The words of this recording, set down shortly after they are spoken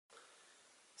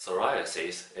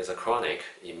Psoriasis is a chronic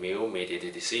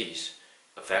immune-mediated disease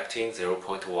affecting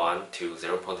 0.1 to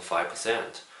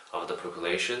 0.5% of the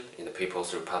population in the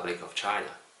People's Republic of China.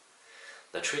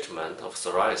 The treatment of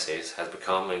psoriasis has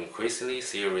become an increasingly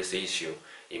serious issue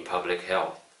in public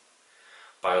health.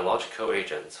 Biological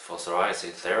agents for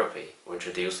psoriasis therapy were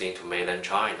introduced into mainland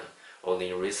China only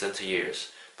in recent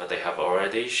years, but they have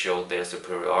already shown their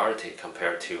superiority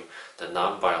compared to the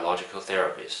non-biological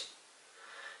therapies.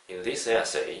 In this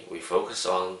essay, we focus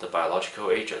on the biological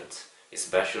agents,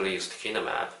 especially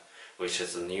Ustekinumab, which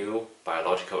is a new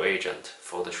biological agent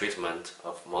for the treatment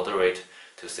of moderate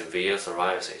to severe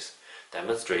psoriasis,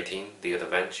 demonstrating the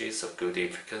advantages of good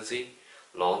efficacy,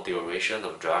 long duration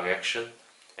of drug action,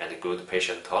 and good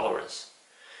patient tolerance.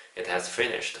 It has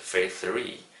finished Phase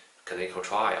 3 clinical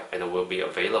trial and will be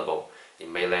available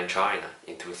in mainland China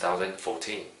in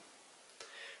 2014.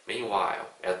 Meanwhile,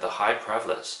 at the high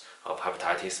prevalence of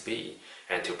hepatitis B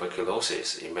and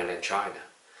tuberculosis in mainland China,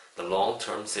 the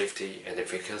long-term safety and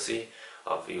efficacy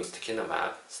of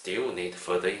Ustekinumab still need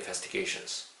further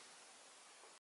investigations.